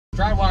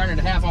Tried wiring it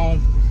to half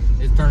on,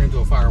 it's turned into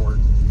a firework.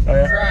 Oh,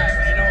 yeah?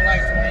 Right, you don't like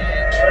 28.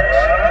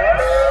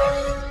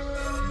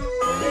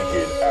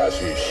 Making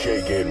asses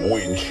shaking,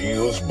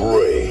 windshields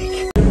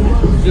break.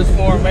 Just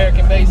for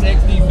American-based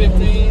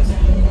XD15s.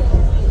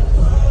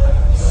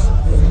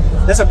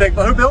 This is a big,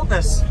 who built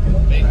this?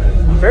 Me.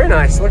 Very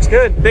nice, looks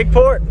good. Big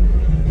port.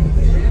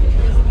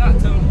 It's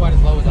not tuned quite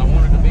as low as I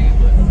wanted to be,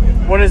 but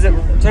What is it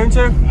tuned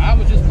to? I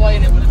was just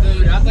playing it with a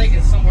dude. I think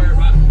it's somewhere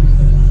about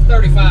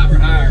 35 or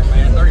higher,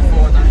 man.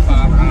 34,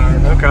 35 or higher.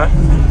 Okay.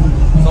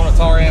 It's on a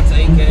tar amp,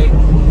 8K.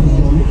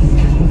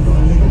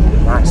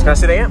 Nice, can I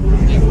see the amp?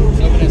 Yeah,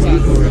 something inside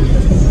the room.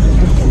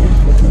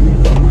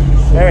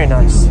 Very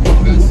nice.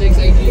 Got 6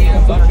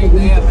 AGMs underneath the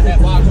amp in that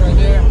box right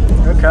there.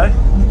 Okay.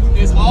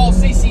 It's all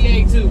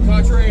CCA too,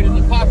 contrary to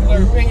the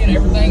popular opinion.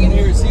 Everything in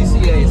here is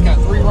CCA. It's got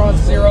 3 runs,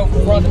 0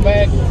 from front to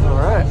back. All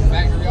right.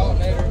 Factory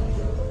alternator.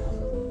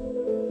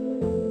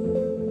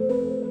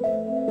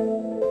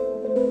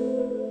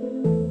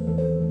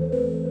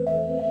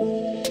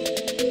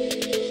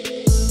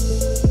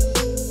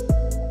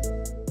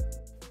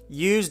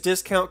 Use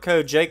discount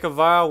code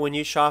JacobViral when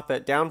you shop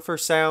at Down for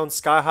Sound,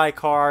 Sky High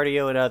Car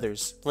Audio, and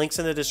others. Links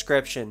in the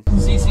description.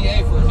 CCA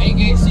for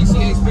 8-gauge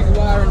CCA speaker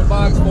wire in the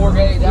box,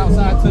 4-gauge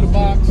outside to the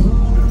box.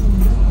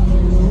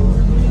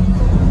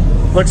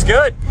 Looks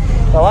good.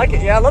 I like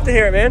it. Yeah, I'd love to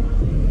hear it,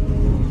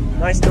 man.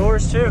 Nice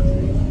doors, too. Yeah,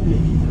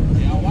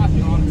 I watch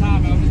it all the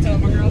time. I was just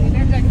telling my girl,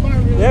 "Never take a fire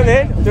really Yeah, quick."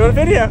 man. I'm doing a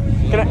video.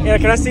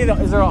 Can I see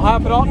is there a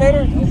high-output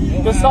alternator?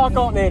 The stock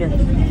alternator.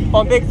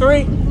 On Big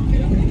 3?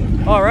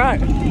 All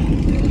right.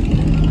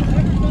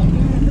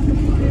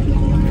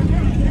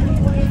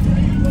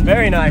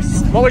 Very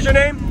nice. What was your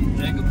name?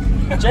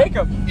 Jacob.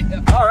 Jacob.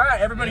 Yeah. All right.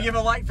 Everybody give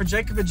a like for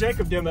Jacob the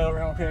Jacob demo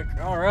real quick.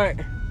 All right.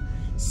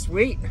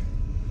 Sweet.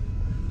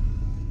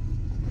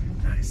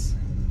 Nice.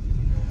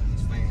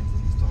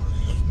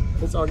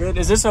 It's all good.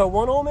 Is this a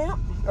 1 ohm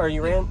amp? Or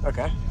you ran?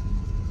 Okay.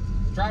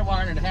 Tried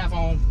wiring it to half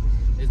on,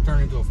 it's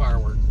turned into a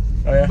firework.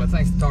 Oh, yeah? But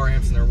thanks to tar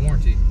amps and their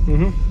warranty,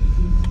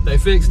 Mm-hmm. they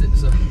fixed it.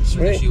 So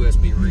Sweet. this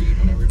USB read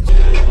whenever it's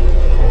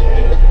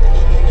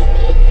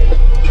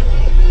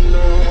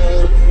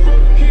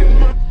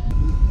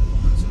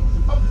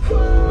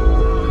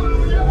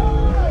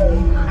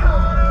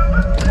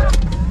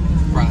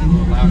probably a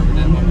little louder with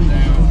that motor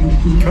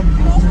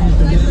down.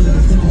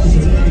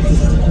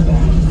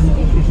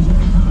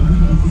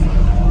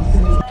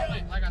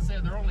 Like I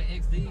said, they're only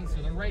XDs,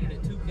 so they're rated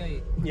at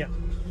 2K. Yeah.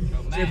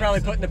 So So you're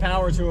probably putting the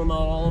power to them on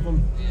all of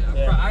them.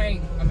 Yeah, I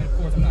mean, of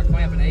course, I'm not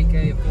clamping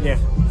 8K, of course, Yeah.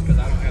 because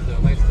I don't have the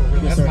electrical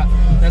reel. Yes,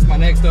 That's my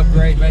next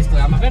upgrade, basically.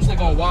 I'm eventually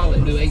going to wall it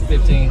and do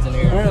 815s in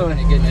here Really?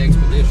 and get an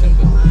Expedition.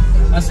 But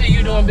I see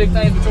you doing big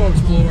things with your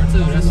Explorer,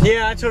 too.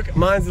 Yeah, I took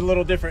mine's a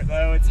little different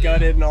though. It's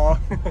gutted and all.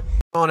 Come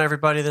on,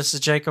 everybody. This is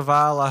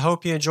JacobViral. I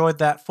hope you enjoyed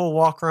that full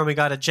walk around. We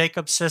got a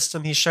Jacob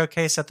system he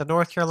showcased at the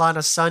North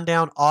Carolina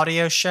Sundown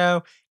audio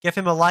show. Give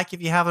him a like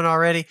if you haven't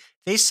already.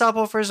 These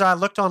subwoofers, I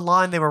looked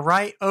online, they were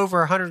right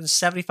over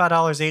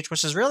 $175 each,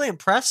 which is really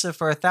impressive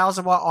for a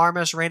 1,000-watt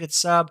RMS rated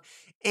sub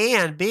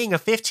and being a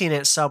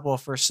 15-inch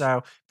subwoofer.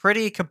 So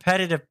pretty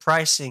competitive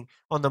pricing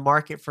on the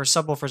market for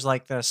subwoofers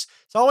like this.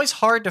 It's always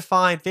hard to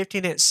find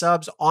 15-inch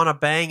subs on a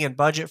bang and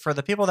budget for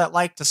the people that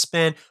like to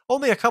spend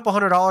only a couple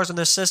 $100s on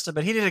this system,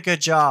 but he did a good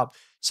job.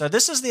 So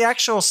this is the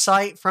actual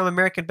site from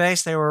American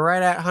Base. They were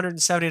right at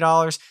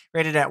 $170,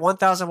 rated at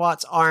 1,000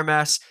 watts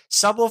RMS.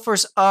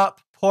 Subwoofers up,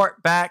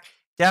 port back.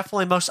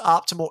 Definitely most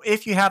optimal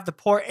if you have the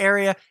port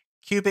area,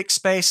 cubic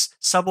space,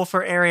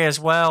 subwoofer area as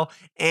well.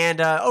 And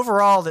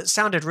overall, that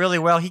sounded really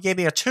well. He gave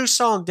me a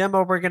 2-song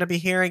demo we're going to be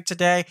hearing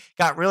today.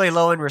 Got really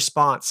low in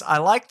response. I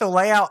like the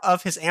layout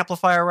of his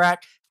amplifier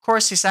rack. Of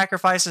course, he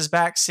sacrifices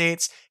back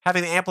seats,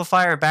 having the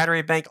amplifier and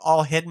battery bank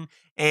all hidden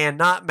and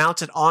not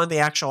mounted on the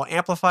actual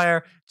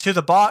amplifier to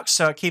the box,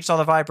 so it keeps all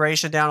the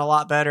vibration down a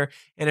lot better.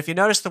 And if you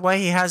notice, the way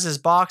he has his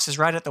box is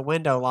right at the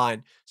window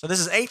line. So this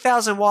is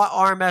 8,000 watt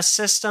RMS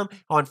system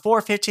on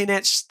 4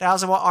 15-inch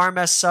 1,000 watt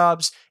RMS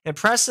subs.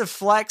 Impressive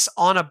flex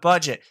on a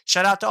budget.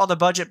 Shout out to all the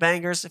budget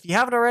bangers. If you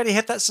haven't already,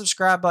 hit that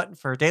subscribe button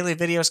for daily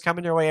videos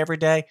coming your way every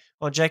day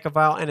on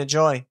JacobViral, and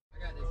enjoy. I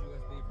got this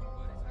USB from my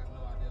buddies. I have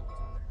no idea what's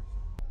on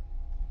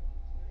there.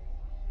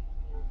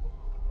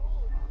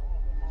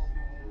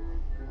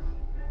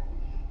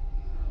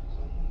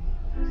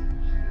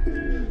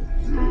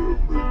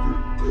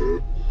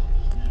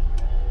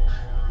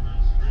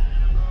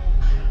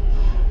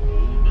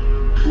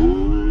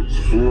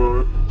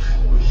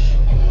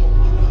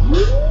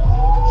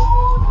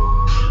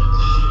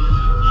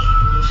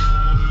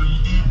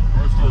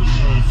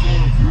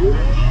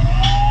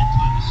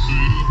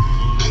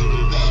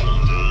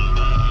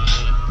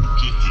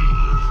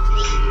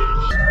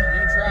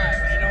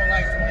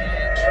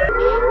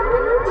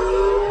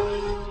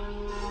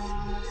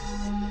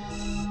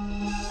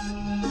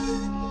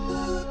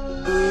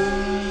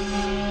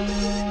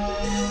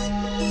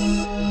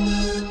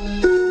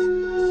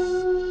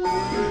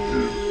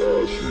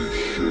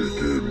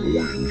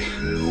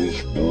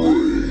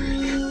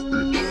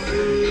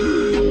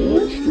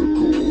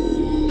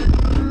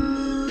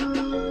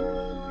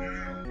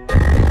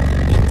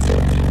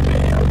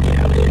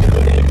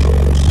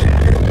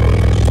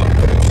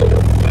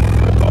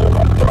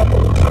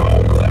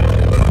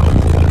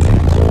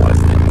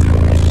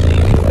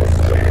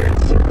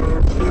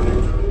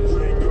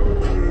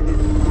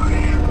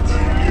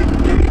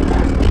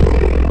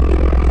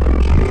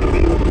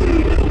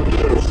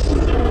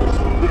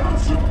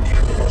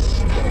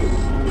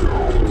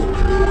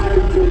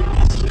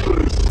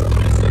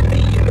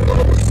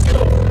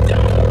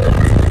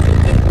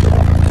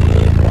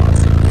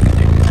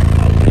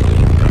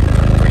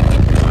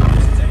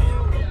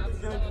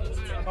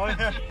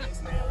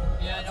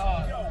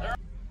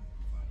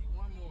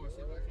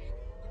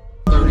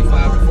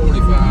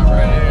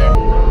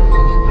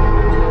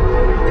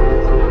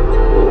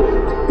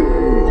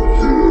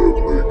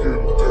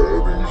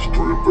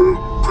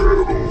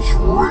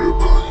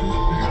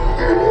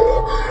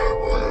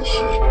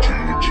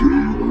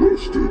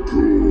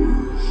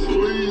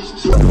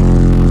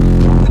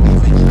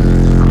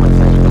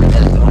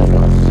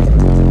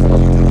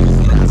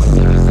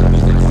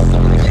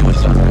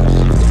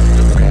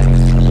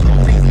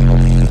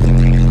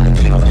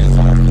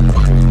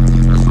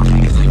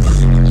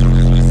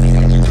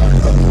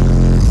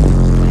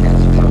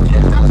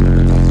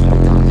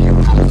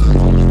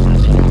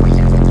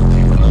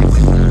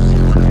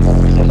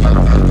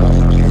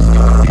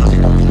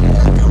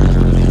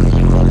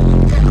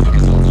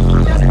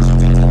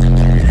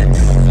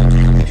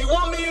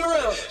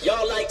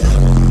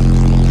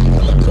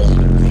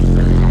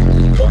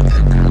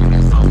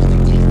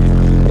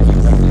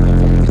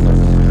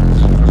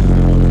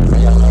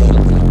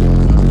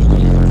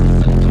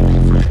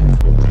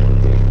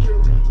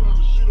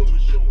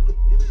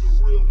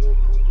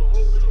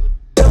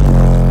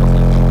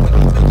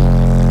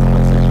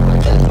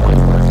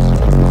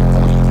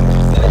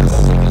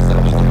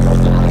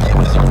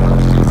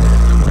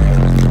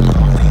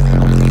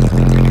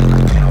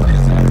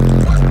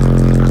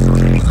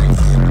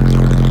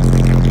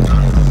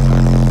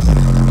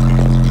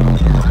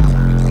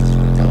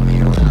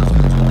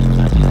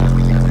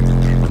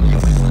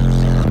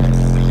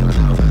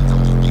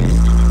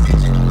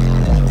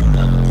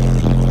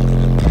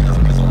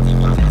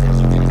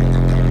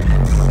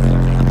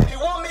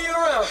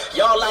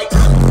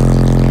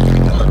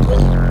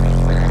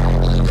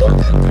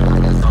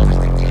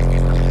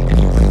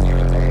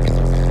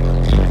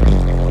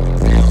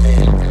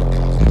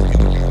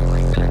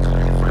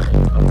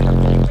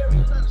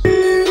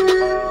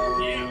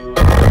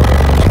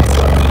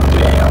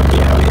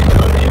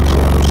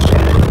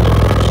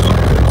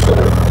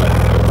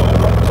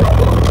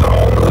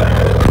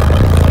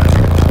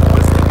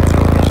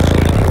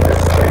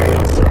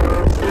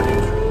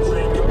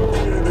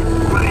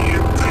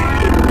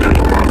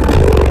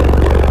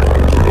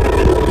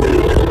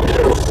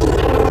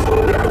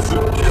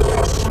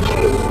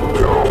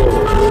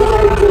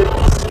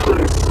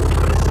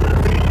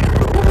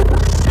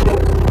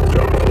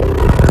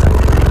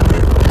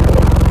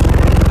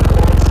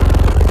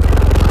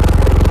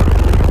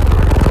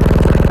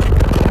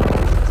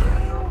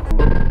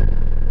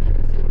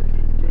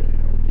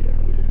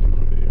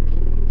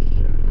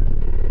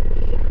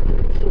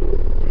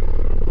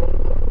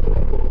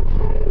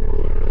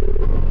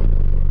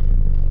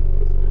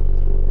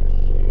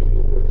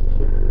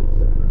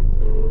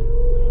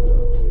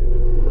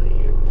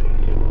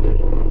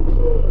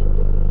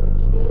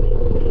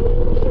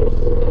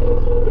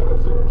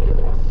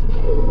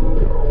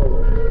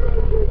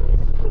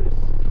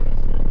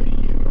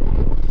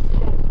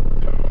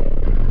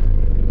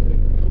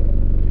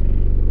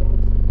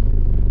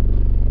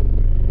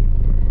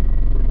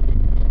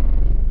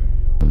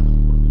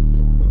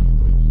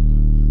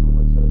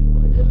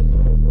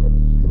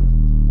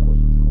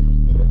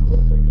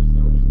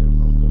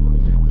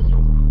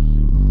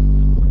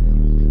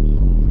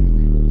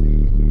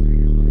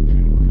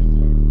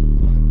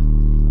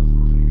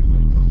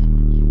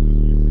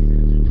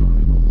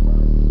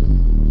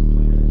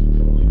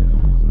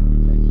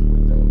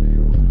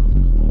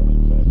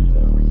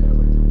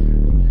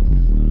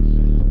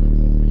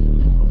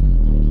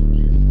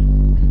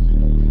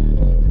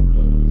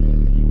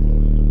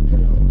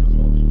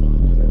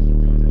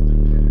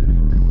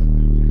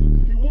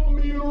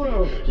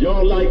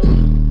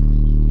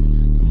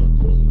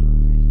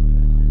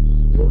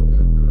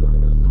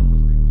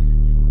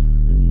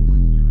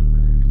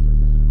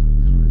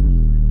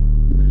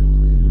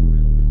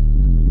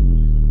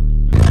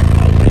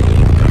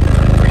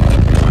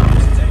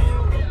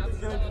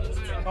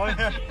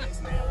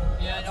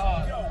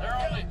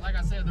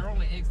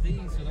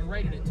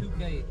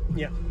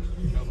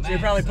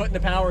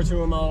 putting the power to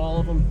them on all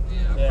of them.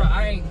 Yeah.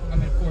 I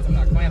mean, of course, I'm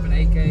not clamping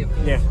 8K, of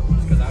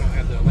course, because I don't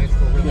have the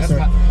electrical. Really. Yes,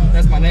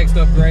 that's my next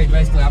upgrade.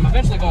 Basically, I'm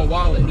eventually going to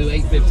wall it and do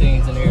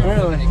 815s in here.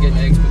 Really? And get an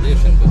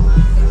Expedition. But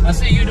I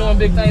see you doing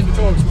big things with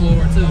your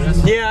Explorer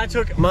too. Yeah, I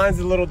took mine's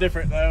a little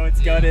different though.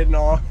 It's gutted and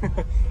all.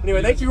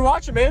 Anyway, thank you for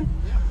watching, man.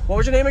 What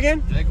was your name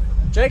again? Jacob.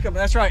 Jacob,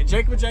 that's right.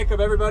 Jacob.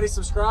 Everybody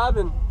subscribe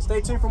and stay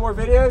tuned for more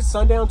videos.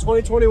 Sundown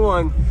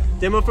 2021.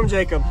 Demo from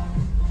Jacob.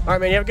 All right,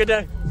 man. You have a good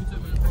day.